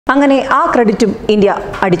അങ്ങനെ ആ ക്രെഡിറ്റും ഇന്ത്യ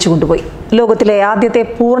അടിച്ചുകൊണ്ടുപോയി. ലോകത്തിലെ ആദ്യത്തെ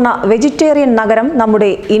പൂർണ്ണ വെജിറ്റേറിയൻ നഗരം നമ്മുടെ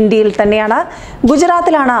ഇന്ത്യയിൽ തന്നെയാണ്.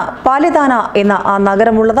 ഗുജറാത്തിലാണ് പാലിതാന എന്ന ആ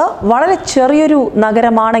നഗരമുള്ളത്. വളരെ ചെറിയൊരു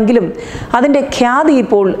നഗരമാണെങ്കിലും അതിൻ്റെ ഖ്യാതി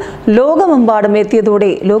ഇപ്പോൾ ലോകമെമ്പാടും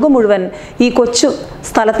എത്തിയതോടെ ലോകം മുഴുവൻ ഈ കൊച്ചു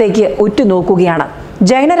സ്ഥലത്തേക്ക് ഉറ്റുനോക്കുകയാണ്.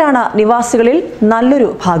 ജൈനരാണ് നിവാസികളിൽ നല്ലൊരു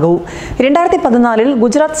ഭാഗവും. 2014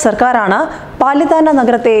 ഗുജറാത്ത് സർക്കാരാണ് പാലിതാന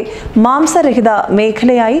നഗരത്തെ മാംസരഹിത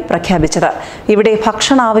മേഖലയായി പ്രഖ്യാപിച്ചത്. ഇവിടെ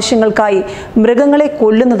ഭക്ഷണ ആവശ്യങ്ങൾക്കായി മൃഗങ്ങളെ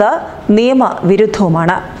കൊല്ലുന്നത്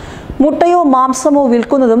നിയമവിരുദ്ധവുമാണ്. മുട്ടയോ മാംസമോ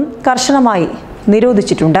വിൽക്കുന്നതും കർശനമായി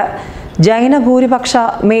നിരോധിച്ചിട്ടുണ്ട്. ജൈന ഭൂരിപക്ഷ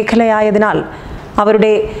മേഖലയായതിനാൽ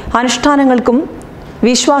അവരുടെ അനുഷ്ഠാനങ്ങൾക്കും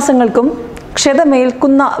വിശ്വാസങ്ങൾക്കും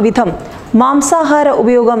ക്ഷതമേൽക്കുന്ന വിധം മാംസാഹാര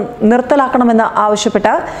ഉപയോഗം നിർത്തലാക്കണമെന്ന്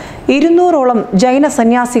ആവശ്യപ്പെട്ട് 200ഓളം ജൈന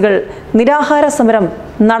സന്യാസികൾ നിരാഹാര സമരം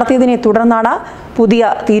നടത്തിയതിനെ തുടർന്നാണ്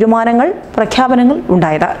പുതിയ തീരുമാനങ്ങൾ, പ്രഖ്യാപനങ്ങൾ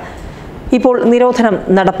ഉണ്ടായത്. ഇപ്പോൾ നിരോധനം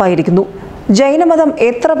നടപ്പായിരിക്കുന്നു. ജൈനമതം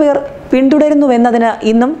എത്ര പേർ പിന്തുടരുന്നുവെന്നതിന്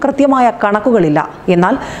ഇന്നും കൃത്യമായ കണക്കുകളില്ല.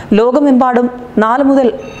 എന്നാൽ ലോകമെമ്പാടും 4 മുതൽ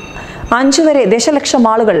 5 വരെ ദശലക്ഷം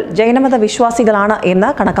ആളുകൾ ജൈനമത വിശ്വാസികളാണ്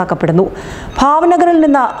എന്ന് കണക്കാക്കപ്പെടുന്നു. ഭാവ്നഗറിൽ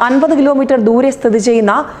നിന്ന് 50 കിലോമീറ്റർ ദൂരെ സ്ഥിതി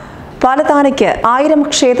ചെയ്യുന്ന പാലിതാനയ്ക്ക് 1000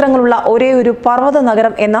 ക്ഷേത്രങ്ങളുള്ള ഒരേയൊരു പർവ്വത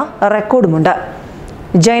നഗരം എന്ന റെക്കോർഡുമുണ്ട്.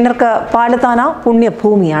 ജൈനർക്ക് പാലിതാന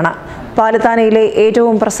പുണ്യഭൂമിയാണ്. പാലിതാനയിലെ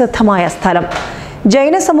ഏറ്റവും പ്രസിദ്ധമായ സ്ഥലം.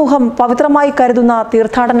 ജൈന സമൂഹം പവിത്രമായി കരുതുന്ന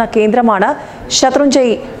തീർത്ഥാടന കേന്ദ്രമാണ്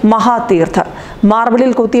ശത്രുഞ്ജയ് മഹാതീർത്ഥ്.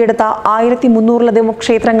 മാർബിളിൽ കൊത്തിയെടുത്ത 1300ലധികം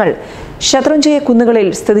ക്ഷേത്രങ്ങൾ ശത്രുഞ്ജയ കുന്നുകളിൽ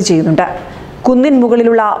സ്ഥിതി ചെയ്യുന്നുണ്ട്. കുന്നിൻ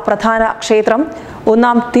മുകളിലുള്ള പ്രധാന ക്ഷേത്രം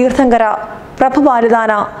 1-ാം തീർത്ഥങ്കര പ്രഭു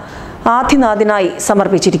പാലിതാന ആദിനാഥിനായി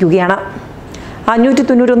സമർപ്പിച്ചിരിക്കുകയാണ്.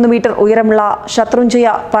 591 മീറ്റർ ഉയരമുള്ള ശത്രുഞ്ജയ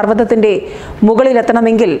പർവ്വതത്തിൻ്റെ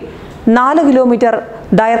മുകളിലെത്തണമെങ്കിൽ 4 കിലോമീറ്റർ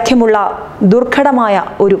ദൈർഘ്യമുള്ള ദുർഘടമായ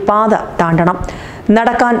ഒരു പാത താണ്ടണം.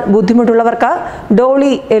 നടക്കാൻ ബുദ്ധിമുട്ടുള്ളവർക്ക്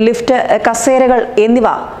ഡോളി, ലിഫ്റ്റ്, കസേരകൾ എന്നിവ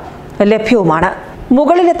ലഭ്യവുമാണ്.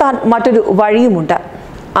 മുകളിലെത്താൻ മറ്റൊരു വഴിയുമുണ്ട്.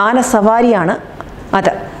 ആനസവാരിയാണ്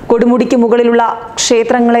അത്. കൊടുമുടിക്ക് മുകളിലുള്ള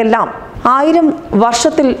ക്ഷേത്രങ്ങളെല്ലാം 1000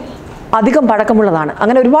 വർഷത്തിൽ അധികം പഴക്കമുള്ളതാണ്.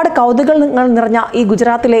 അങ്ങനെ ഒരുപാട് കൗതുകങ്ങൾ നിറഞ്ഞ ഈ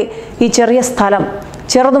ഗുജറാത്തിലെ ഈ ചെറിയ സ്ഥലം,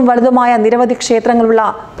 ചെറുതും വലുതുമായ നിരവധി ക്ഷേത്രങ്ങളുള്ള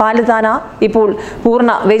പാലിതാന ഇപ്പോൾ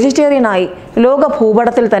പൂർണ്ണ വെജിറ്റേറിയനായി ലോക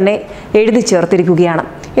ഭൂപടത്തിൽ തന്നെ എഴുതി ചേർത്തിരിക്കുകയാണ്.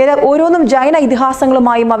 ഇത് ഓരോന്നും ജൈന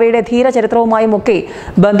ഇതിഹാസങ്ങളുമായും അവയുടെ ധീരചരിത്രവുമായും ഒക്കെ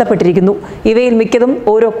ബന്ധപ്പെട്ടിരിക്കുന്നു. ഇവയിൽ മിക്കതും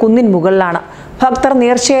ഓരോ കുന്നിൻ മുകളിലാണ്. ഭക്തർ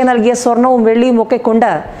നേർച്ചയായി നൽകിയ സ്വർണവും വെള്ളിയും ഒക്കെ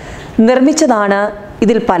കൊണ്ട് നിർമ്മിച്ചതാണ്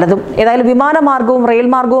ഇതിൽ പലതും. ഏതായാലും വിമാനമാർഗവും റെയിൽ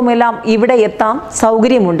മാർഗവും എല്ലാം ഇവിടെ എത്താം,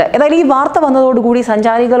 സൗകര്യമുണ്ട്. ഏതായാലും ഈ വാർത്ത വന്നതോടുകൂടി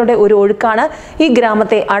സഞ്ചാരികളുടെ ഒരു ഒഴുക്കാണ് ഈ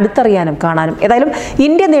ഗ്രാമത്തെ അടുത്തറിയാനും കാണാനും. ഏതായാലും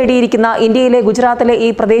ഇന്ത്യയിലെ ഗുജറാത്തിലെ ഈ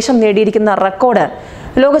പ്രദേശം നേടിയിരിക്കുന്ന റെക്കോർഡ്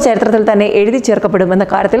ലോക ചരിത്രത്തിൽ തന്നെ എഴുതി ചേർക്കപ്പെടുമെന്ന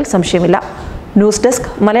കാര്യത്തിൽ സംശയമില്ല. ന്യൂസ് ഡെസ്ക്,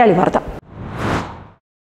 മലയാളി വാർത്ത.